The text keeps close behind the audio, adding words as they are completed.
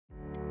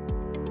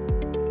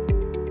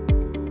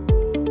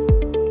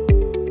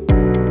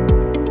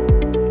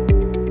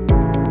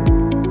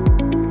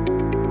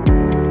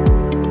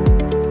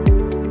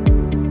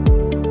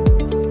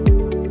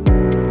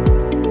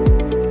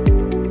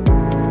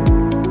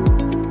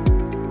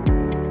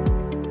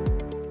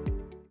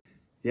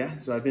Yeah,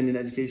 so I've been in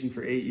education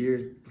for 8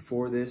 years.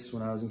 Before this,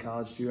 when I was in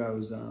college too, I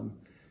was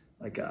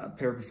like a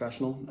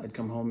paraprofessional. I'd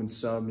come home and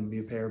sub and be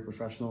a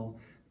paraprofessional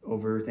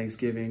over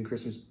Thanksgiving,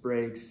 Christmas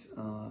breaks,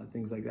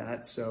 things like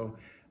that. So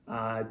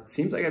it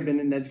seems like I've been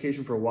in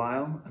education for a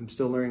while. I'm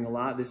still learning a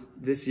lot.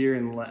 This year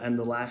and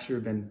the last year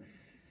have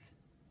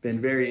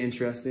been very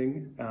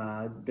interesting.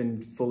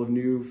 Been full of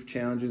new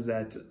challenges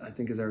that I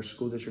think as our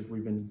school district,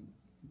 we've been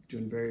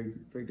doing very,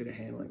 very good at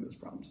handling those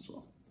problems as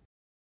well.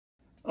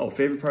 Oh,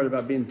 favorite part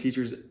about being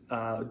teachers,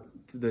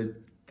 the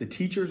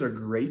teachers are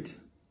great.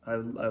 I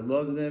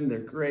love them, they're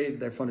great,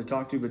 they're fun to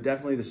talk to, but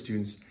definitely the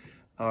students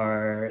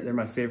they're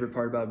my favorite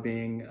part about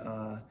being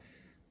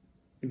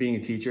a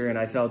teacher. And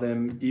I tell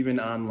them, even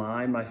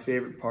online, my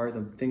favorite part,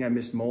 the thing I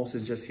miss most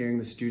is just hearing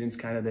the students,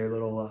 kind of their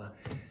little,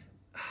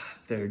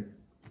 their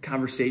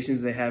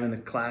conversations they have in the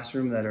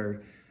classroom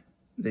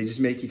they just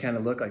make you kind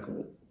of look like,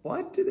 well,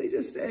 what did they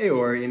just say?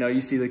 Or, you know,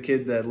 you see the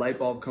kid, the light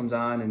bulb comes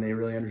on and they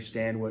really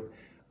understand what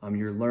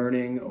you're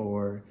learning,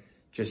 or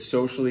just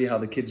socially how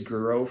the kids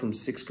grow from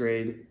 6th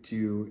grade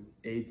to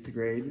 8th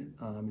grade.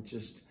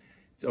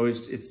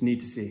 It's neat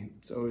to see.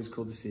 It's always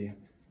cool to see.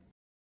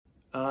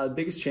 The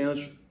biggest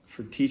challenge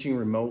for teaching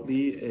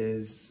remotely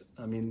is,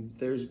 I mean,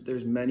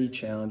 there's many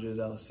challenges,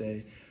 I'll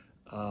say,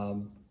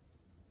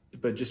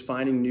 but just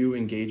finding new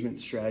engagement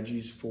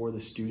strategies for the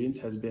students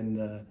has been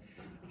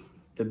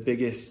the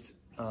biggest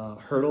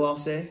hurdle, I'll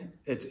say.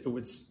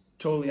 It's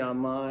totally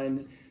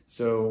online,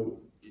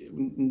 so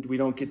we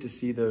don't get to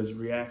see those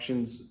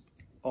reactions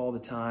all the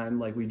time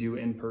like we do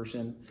in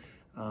person,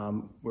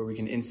 where we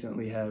can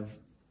instantly have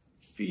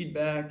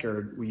feedback,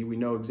 or we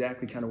know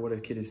exactly kind of what a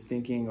kid is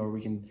thinking, or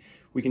we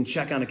can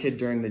check on a kid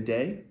during the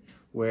day,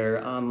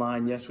 where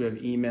online, yes, we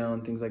have email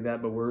and things like that,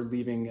 but we're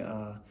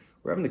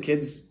having the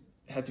kids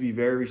have to be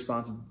very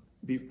responsible.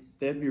 They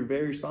have to be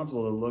very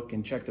responsible to look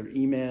and check their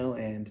email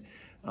and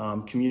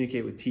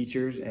communicate with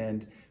teachers.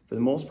 And for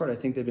the most part, I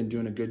think they've been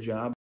doing a good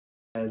job.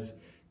 As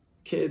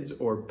kids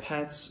or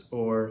pets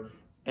or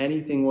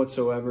anything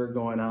whatsoever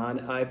going on,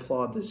 I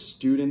applaud the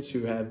students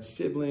who have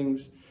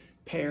siblings,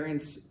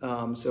 parents.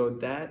 So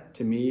that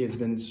to me has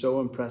been so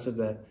impressive,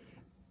 that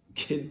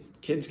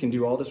kids can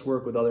do all this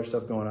work with other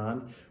stuff going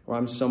on, or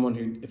I'm someone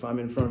who, if I'm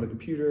in front of a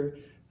computer,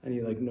 I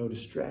need like no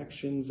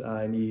distractions.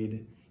 I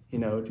need, you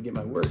know, to get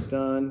my work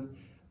done.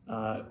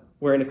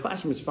 Where in a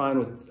classroom is fine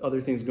with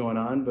other things going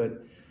on,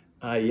 but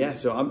yeah,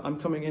 so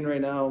I'm coming in right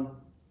now.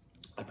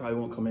 I probably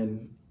won't come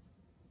in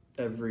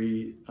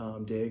every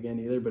day again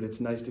either, but it's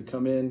nice to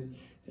come in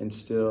and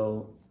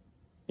still,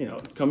 you know,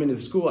 come into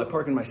the school. I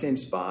park in my same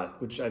spot,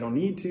 which I don't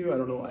need to. I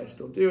don't know why I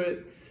still do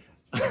it.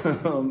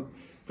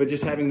 But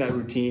just having that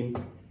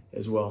routine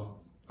as well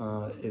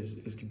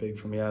is big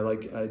for me.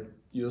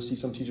 You'll see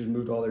some teachers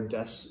moved all their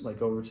desks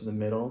like over to the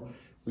middle.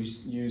 We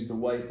use the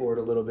whiteboard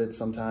a little bit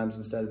sometimes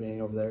instead of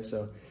being over there.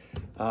 So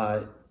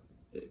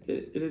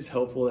it is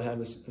helpful to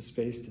have a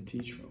space to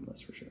teach from,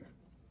 that's for sure.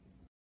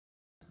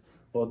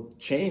 Well,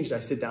 changed, I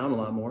sit down a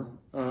lot more.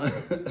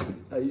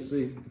 I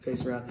usually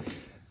pace around.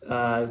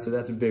 So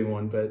that's a big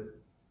one, but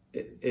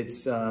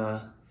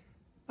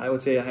I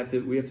would say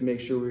we have to make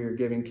sure we are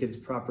giving kids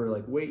proper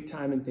like wait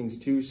time and things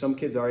too. Some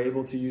kids are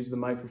able to use the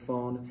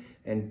microphone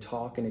and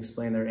talk and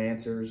explain their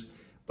answers,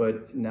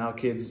 but now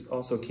kids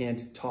also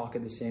can't talk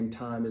at the same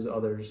time as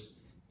others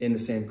in the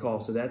same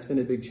call. So that's been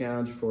a big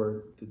challenge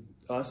for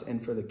us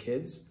and for the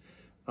kids.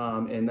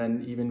 And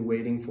then even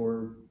waiting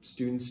for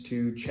students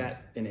to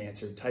chat and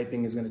answer.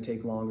 Typing is going to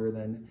take longer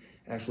than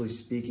actually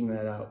speaking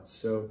that out.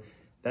 So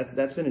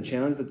that's been a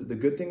challenge, but the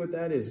good thing with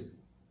that is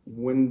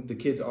when the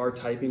kids are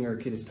typing or a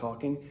kid is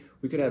talking,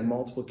 we could have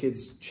multiple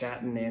kids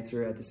chat and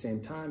answer at the same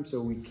time, so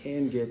we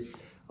can get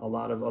a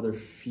lot of other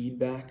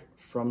feedback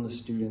from the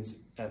students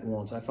at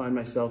once. I find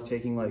myself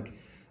taking like,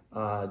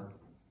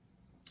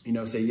 you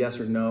know, say yes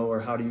or no, or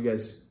how do you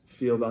guys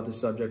feel about the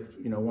subject,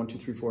 you know, 1, 2,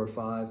 3, 4, or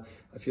 5.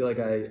 I feel like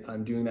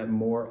I'm doing that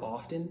more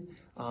often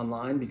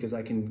online, because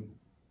I can,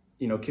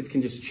 you know, kids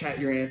can just chat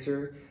your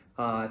answer.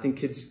 I think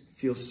kids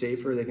feel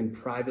safer. They can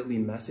privately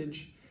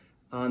message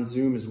on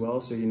Zoom as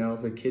well. So, you know,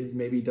 if a kid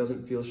maybe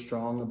doesn't feel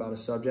strong about a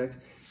subject,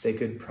 they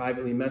could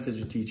privately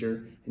message a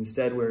teacher.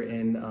 Instead, we're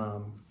in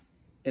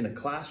a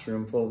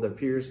classroom full of their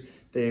peers,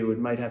 they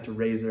might have to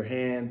raise their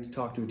hand to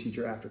talk to a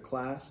teacher after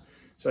class.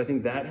 So I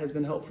think that has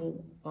been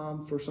helpful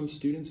for some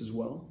students as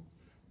well.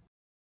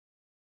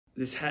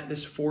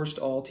 This forced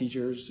all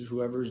teachers,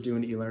 whoever's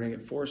doing e-learning,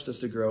 it forced us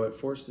to grow, it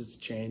forced us to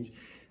change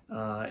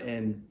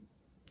and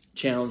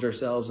challenge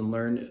ourselves and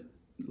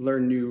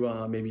learn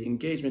new maybe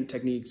engagement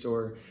techniques,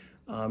 or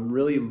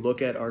really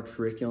look at our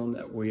curriculum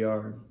that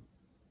we're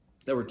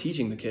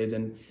teaching the kids,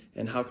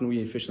 and how can we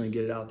efficiently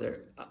get it out there.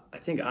 I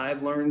think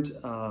I've learned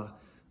a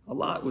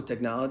lot with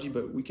technology,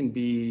 but we can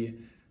be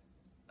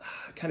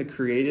kind of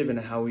creative in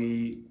how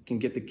we can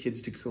get the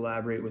kids to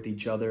collaborate with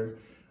each other.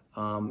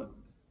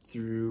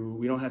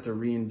 We don't have to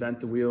reinvent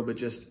the wheel, but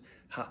just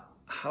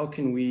how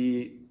can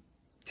we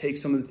take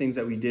some of the things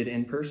that we did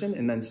in person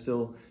and then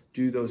still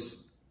do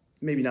those,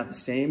 maybe not the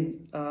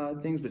same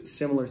things, but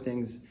similar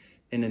things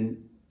in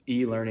an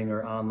e-learning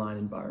or online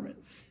environment.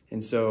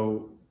 And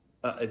so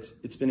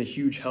it's been a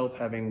huge help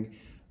having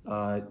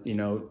you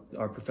know,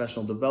 our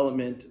professional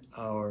development,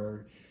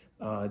 our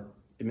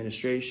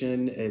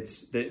administration.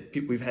 It's that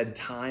we've had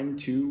time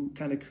to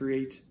kind of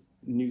create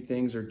new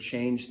things or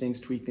change things,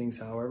 tweak things,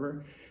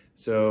 however.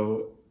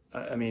 So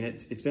I mean,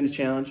 it's been a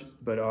challenge,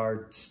 but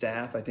our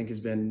staff, I think,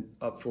 has been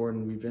up for it,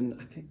 and we've been,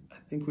 I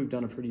think we've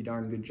done a pretty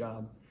darn good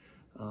job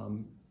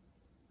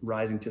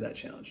rising to that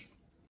challenge.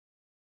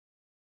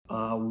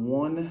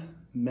 One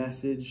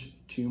message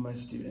to my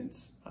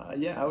students.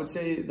 Yeah, I would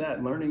say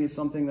that learning is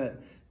something that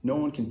no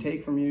one can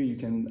take from you. You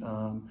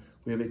can,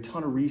 we have a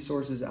ton of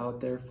resources out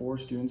there for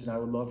students, and I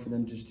would love for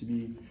them just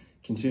to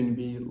continue to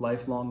be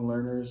lifelong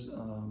learners.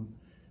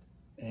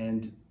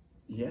 And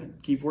yeah,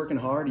 keep working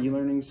hard.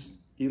 E-learning is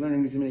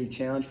going to be a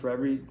challenge for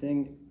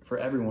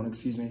everyone,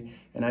 excuse me.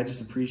 And I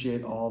just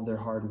appreciate all of their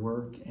hard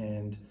work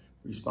and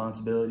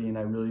responsibility. And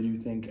I really do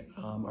think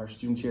our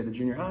students here at the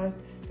junior high,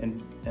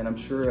 and I'm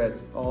sure at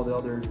all the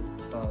other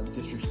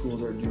district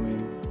schools, are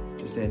doing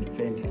just a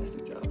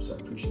fantastic job. So I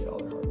appreciate all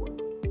their hard work.